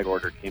when the gag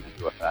order came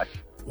into effect.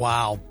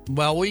 Wow.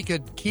 Well, we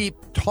could keep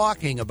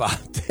talking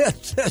about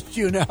this, as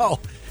you know,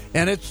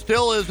 and it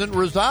still isn't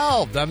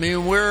resolved. I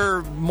mean,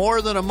 we're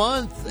more than a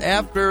month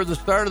after the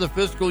start of the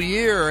fiscal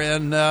year,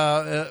 and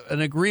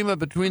an agreement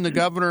between the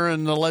governor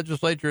and the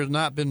legislature has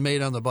not been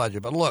made on the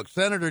budget. But look,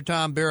 Senator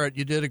Tom Barrett,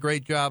 you did a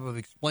great job of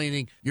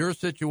explaining your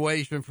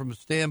situation from a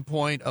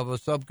standpoint of a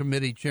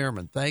subcommittee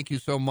chairman. Thank you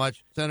so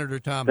much, Senator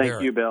Tom Barrett.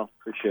 Thank you, Bill.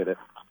 Appreciate it.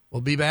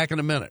 We'll be back in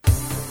a minute.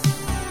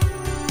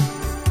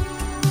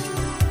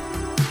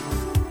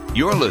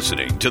 You're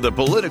listening to The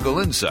Political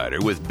Insider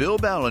with Bill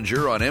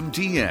Ballenger on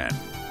MTN.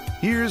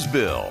 Here's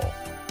Bill.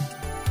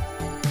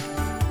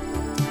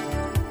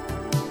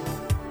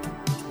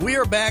 We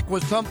are back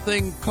with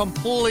something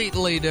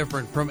completely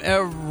different from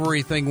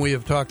everything we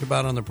have talked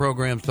about on the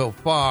program so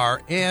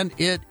far, and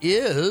it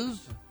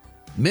is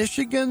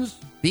Michigan's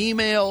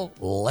female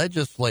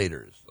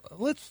legislators.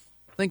 Let's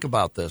think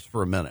about this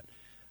for a minute.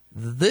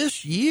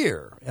 This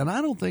year, and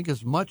I don't think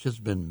as much has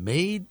been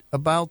made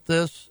about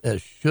this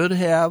as should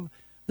have,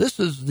 this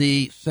is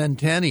the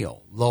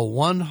centennial, the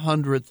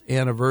 100th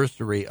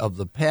anniversary of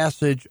the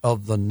passage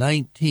of the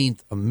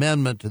 19th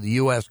Amendment to the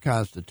U.S.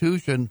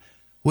 Constitution,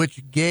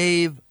 which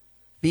gave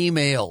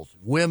females,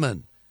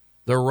 women,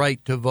 the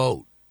right to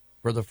vote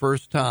for the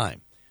first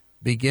time.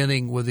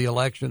 beginning with the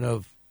election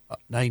of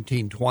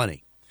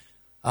 1920.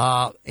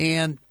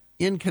 And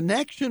in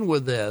connection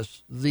with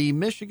this, the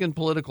Michigan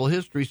Political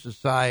History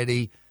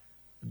Society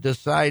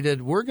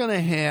decided we're going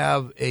to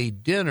have a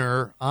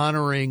dinner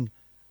honoring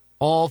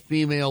all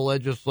female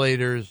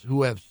legislators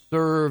who have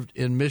served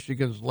in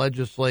Michigan's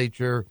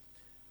legislature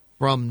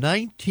from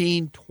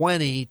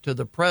 1920 to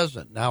the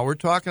present. Now, we're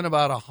talking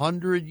about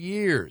 100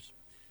 years.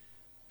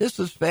 This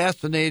is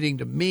fascinating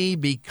to me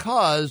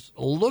because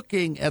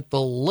looking at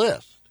the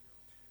list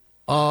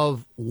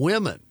of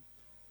women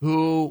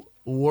who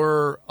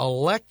were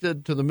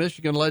elected to the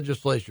Michigan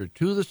legislature,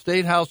 to the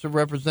State House of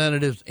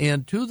Representatives,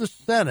 and to the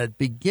Senate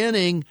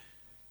beginning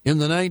in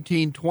the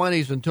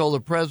 1920s until the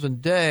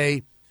present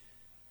day,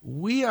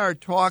 we are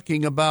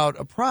talking about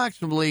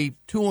approximately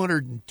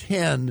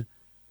 210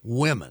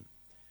 women.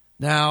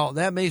 Now,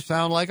 that may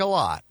sound like a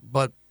lot,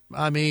 but,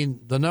 I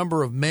mean, the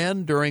number of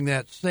men during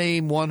that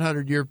same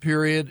 100-year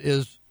period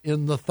is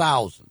in the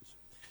thousands.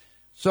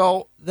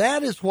 So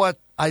that is what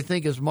I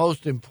think is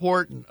most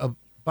important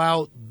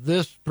about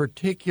this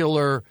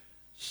particular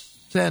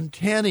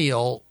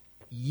centennial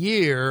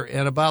year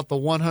and about the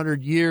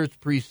 100 years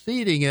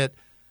preceding it,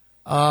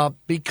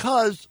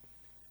 because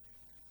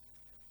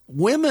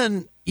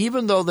women,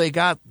 even though they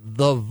got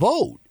the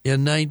vote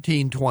in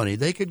 1920,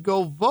 they could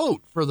go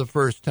vote for the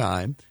first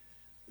time,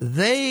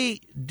 they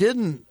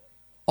didn't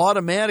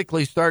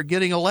automatically start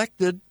getting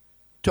elected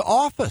to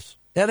office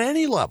at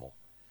any level.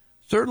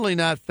 Certainly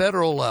not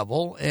federal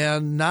level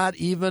and not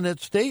even at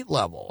state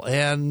level,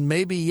 and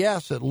maybe,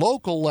 yes, at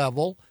local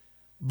level.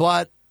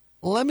 But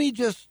let me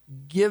just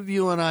give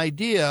you an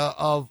idea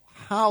of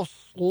how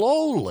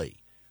slowly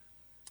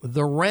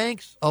the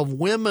ranks of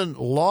women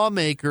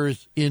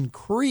lawmakers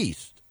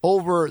increased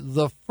over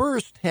the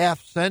first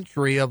half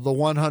century of the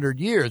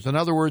 100 years. In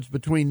other words,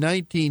 between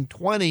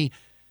 1920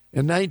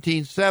 and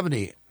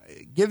 1970.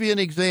 Give you an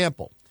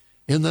example.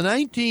 In the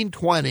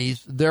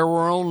 1920s, there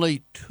were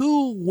only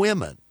 2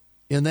 women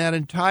in that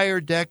entire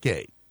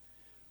decade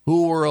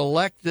who were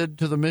elected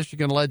to the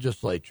Michigan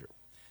legislature.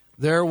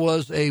 There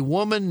was a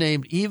woman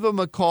named Eva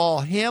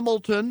McCall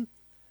Hamilton,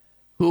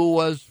 who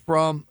was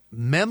from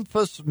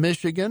Memphis,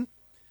 Michigan,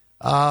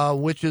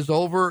 which is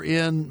over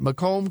in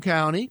Macomb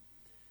County,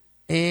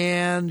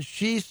 and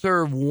she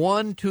served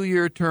 1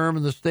 2-year term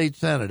in the state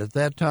Senate. At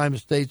that time, the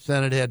state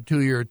Senate had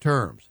 2-year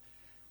terms,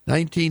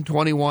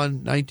 1921,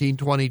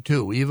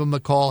 1922, Eva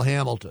McCall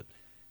Hamilton.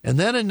 And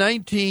then in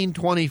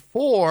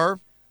 1924,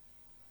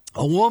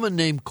 a woman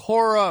named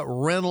Cora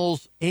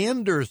Reynolds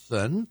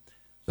Anderson,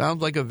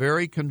 sounds like a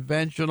very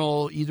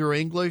conventional either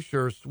English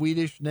or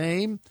Swedish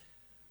name,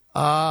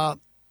 from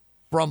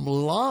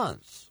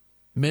Lance,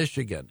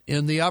 Michigan,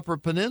 in the Upper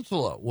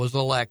Peninsula, was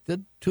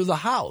elected to the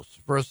House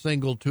for a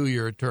single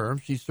 2-year term.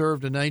 She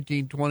served in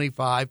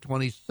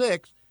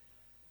 1925-26.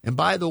 And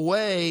by the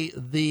way,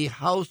 the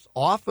House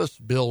office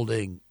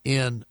building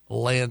in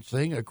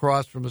Lansing,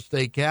 across from the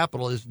state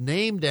capitol, is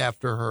named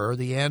after her,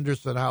 the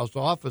Anderson House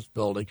office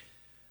building.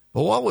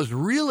 But what was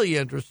really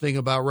interesting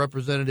about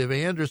Representative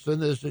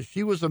Anderson is that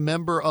she was a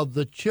member of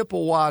the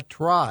Chippewa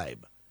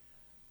tribe,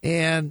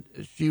 and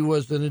she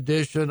was an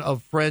addition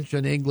of French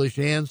and English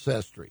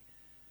ancestry.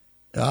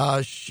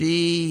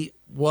 She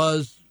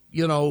was,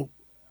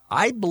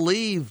 I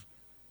believe,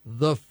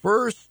 the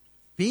first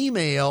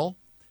female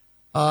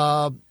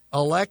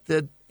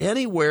elected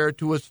anywhere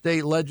to a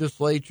state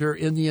legislature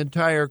in the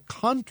entire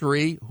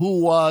country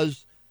who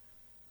was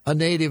a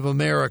Native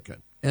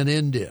American, an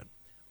Indian,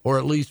 or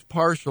at least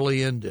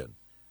partially Indian.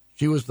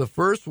 She was the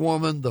first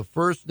woman, the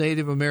first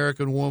Native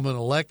American woman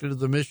elected to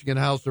the Michigan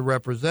House of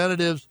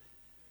Representatives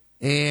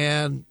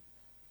and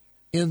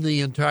in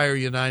the entire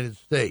United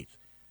States.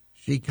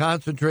 She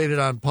concentrated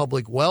on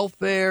public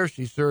welfare.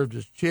 She served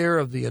as chair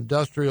of the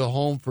Industrial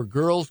Home for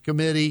Girls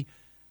Committee.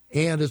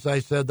 And as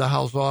I said, the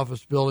House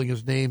office building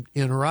is named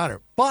in her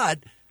honor. But,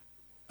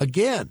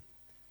 again,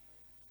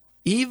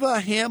 Eva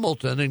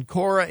Hamilton and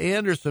Cora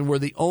Anderson were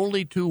the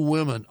only 2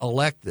 women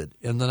elected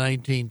in the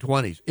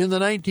 1920s. In the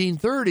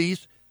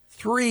 1930s,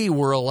 3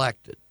 were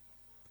elected.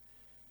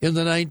 In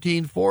the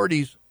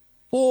 1940s,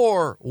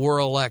 4 were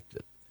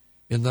elected.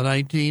 In the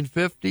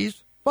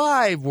 1950s,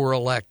 5 were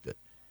elected.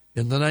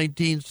 In the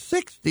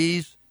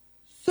 1960s,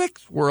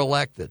 6 were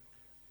elected.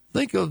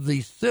 Think of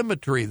the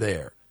symmetry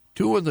there.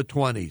 2 in the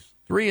 20s,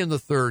 3 in the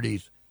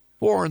 30s,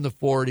 4 in the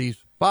 40s,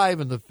 5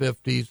 in the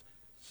 50s,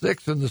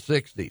 6 in the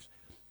 60s.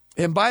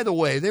 And by the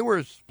way, they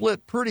were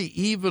split pretty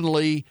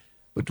evenly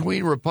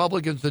between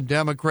Republicans and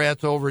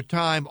Democrats over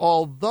time,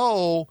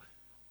 although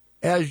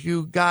as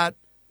you got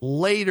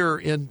later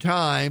in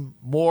time,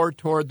 more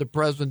toward the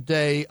present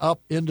day,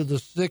 up into the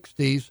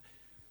 60s,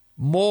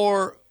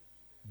 more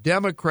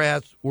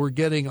Democrats were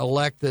getting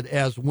elected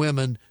as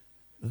women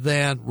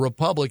than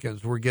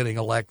Republicans were getting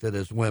elected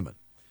as women.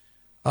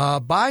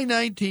 By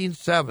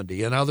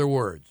 1970, in other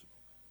words,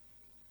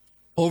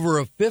 over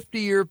a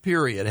 50-year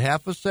period,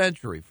 half a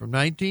century, from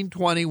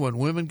 1920, when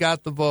women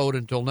got the vote,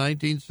 until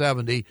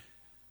 1970,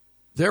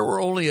 there were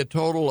only a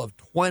total of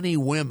 20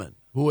 women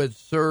who had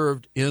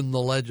served in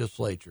the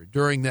legislature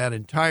during that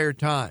entire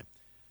time.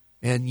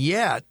 And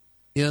yet,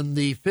 in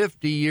the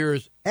 50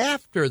 years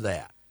after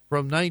that,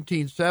 from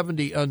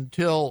 1970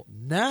 until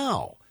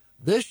now,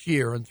 this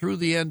year and through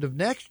the end of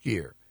next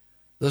year,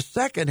 the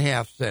second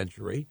half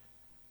century,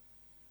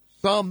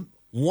 some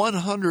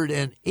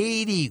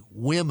 180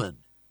 women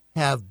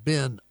have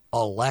been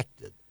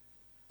elected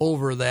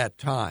over that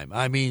time.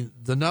 I mean,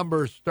 the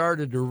numbers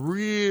started to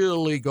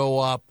really go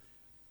up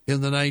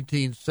in the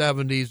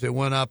 1970s. It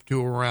went up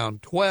to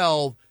around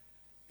 12.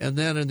 And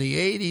then in the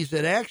 80s,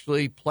 it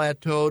actually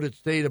plateaued. It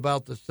stayed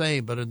about the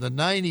same. But in the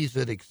 90s,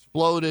 it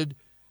exploded.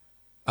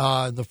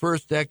 In the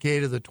first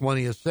decade of the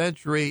 20th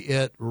century,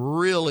 it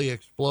really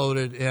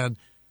exploded. And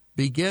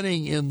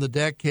beginning in the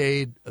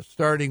decade,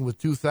 starting with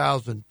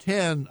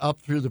 2010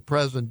 up through the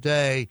present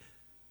day,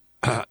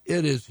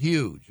 it is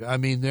huge. I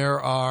mean, there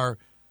are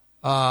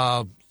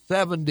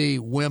 70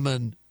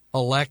 women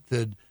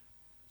elected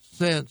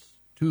since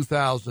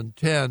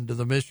 2010 to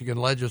the Michigan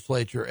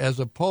legislature, as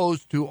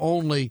opposed to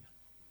only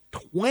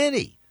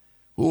 20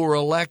 who were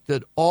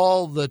elected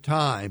all the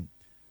time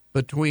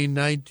between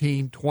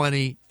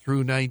 1920 through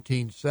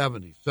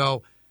 1970.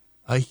 So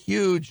a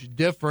huge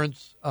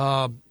difference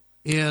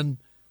in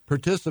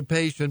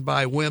participation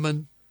by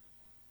women.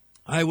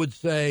 I would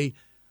say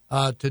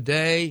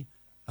today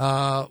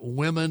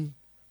women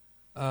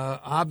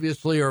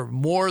obviously are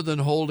more than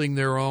holding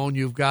their own.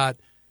 You've got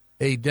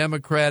a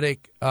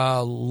Democratic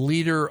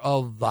leader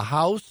of the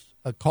House,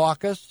 a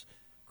caucus,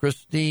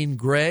 Christine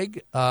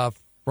Gregg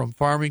from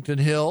Farmington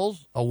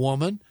Hills, a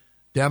woman,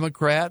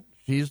 Democrat.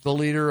 She's the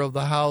leader of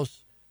the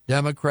House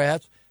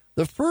Democrats.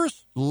 The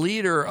first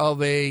leader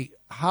of a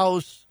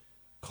House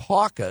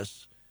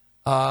caucus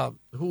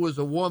who was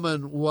a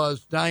woman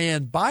was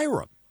Diane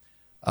Byram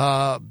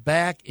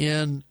back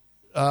in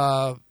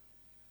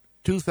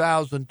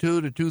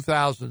 2002 to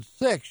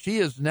 2006. She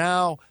is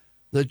now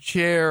the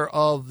chair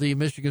of the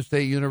Michigan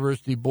State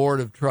University Board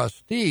of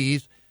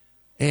Trustees,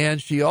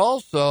 and she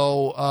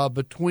also,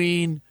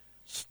 between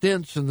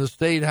stints in the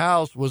state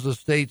house, was a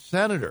state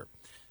senator.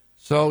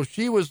 So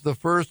she was the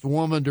first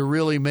woman to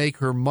really make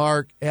her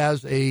mark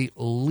as a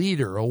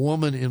leader, a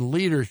woman in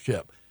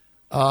leadership.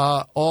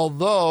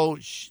 Although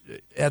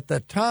at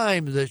the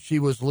time that she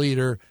was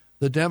leader,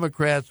 the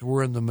Democrats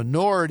were in the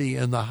minority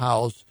in the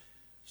House,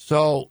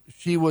 so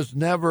she was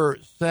never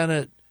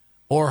Senate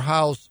or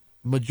House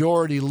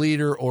majority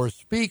leader or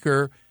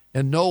speaker,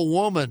 and no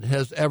woman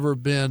has ever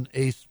been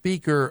a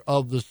speaker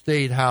of the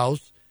state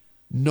house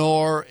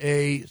nor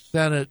a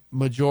Senate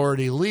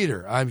majority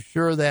leader. I'm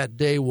sure that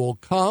day will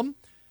come,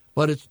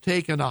 but it's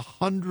taken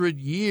 100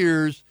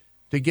 years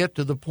to get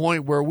to the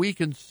point where we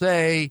can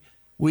say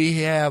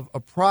we have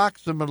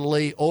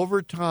approximately,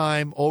 over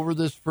time, over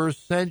this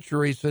first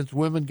century, since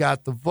women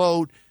got the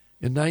vote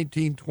in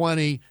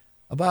 1920,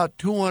 about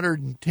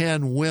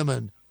 210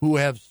 women who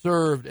have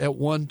served at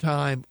one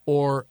time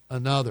or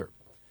another.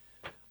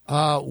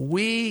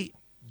 We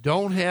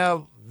don't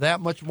have that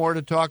much more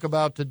to talk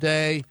about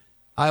today.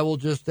 I will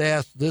just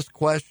ask this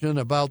question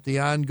about the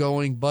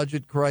ongoing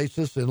budget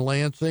crisis in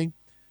Lansing.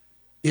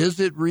 Is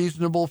it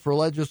reasonable for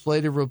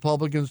legislative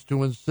Republicans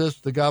to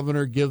insist the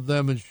governor give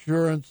them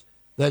assurance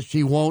that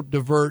she won't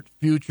divert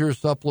future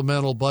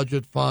supplemental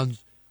budget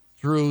funds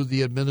through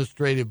the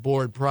administrative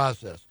board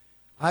process?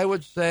 I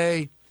would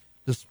say,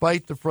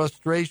 despite the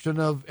frustration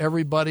of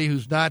everybody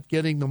who's not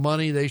getting the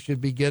money they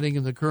should be getting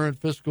in the current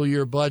fiscal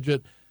year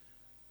budget,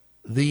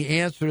 the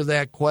answer to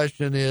that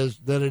question is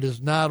that it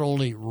is not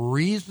only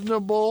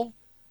reasonable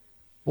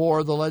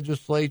for the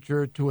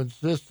legislature to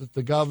insist that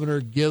the governor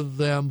give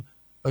them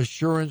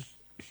assurance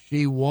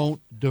she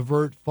won't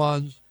divert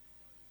funds,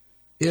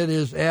 it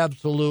is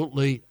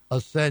absolutely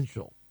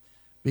essential.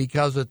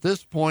 Because at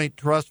this point,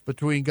 trust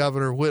between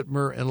Governor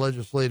Whitmer and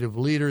legislative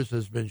leaders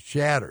has been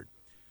shattered.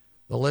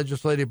 The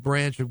legislative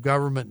branch of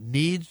government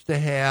needs to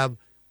have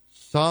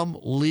some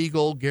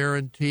legal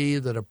guarantee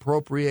that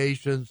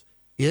appropriations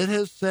it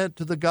has sent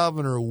to the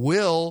governor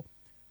will,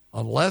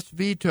 unless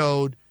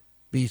vetoed,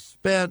 be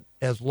spent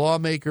as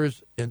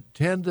lawmakers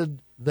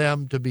intended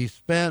them to be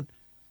spent,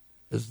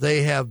 as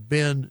they have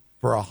been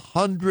for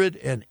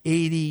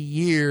 180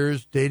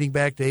 years, dating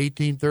back to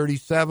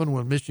 1837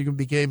 when Michigan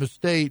became a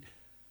state,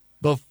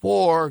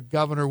 before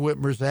Governor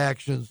Whitmer's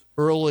actions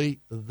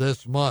early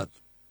this month.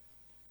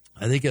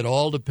 I think it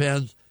all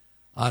depends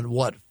on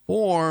what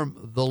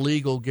form the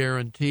legal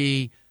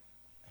guarantee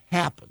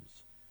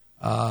happens,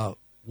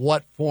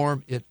 what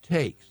form it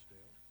takes.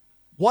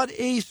 What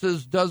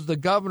aces does the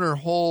governor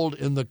hold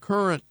in the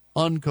current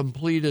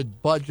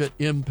uncompleted budget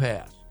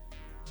impasse?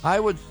 I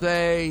would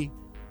say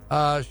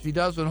she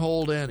doesn't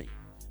hold any,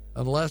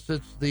 unless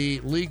it's the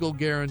legal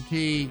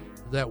guarantee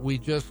that we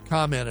just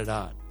commented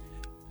on.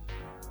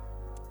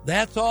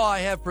 That's all I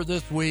have for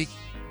this week.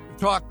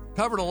 We've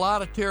covered a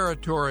lot of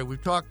territory.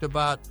 We've talked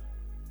about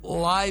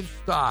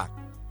livestock,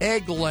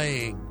 egg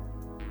laying,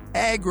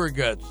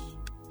 aggregates,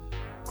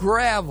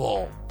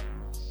 gravel,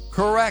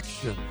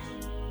 corrections,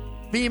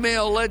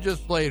 female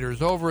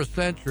legislators over a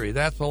century.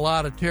 That's a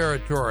lot of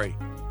territory.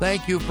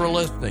 Thank you for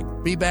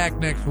listening. Be back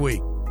next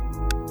week.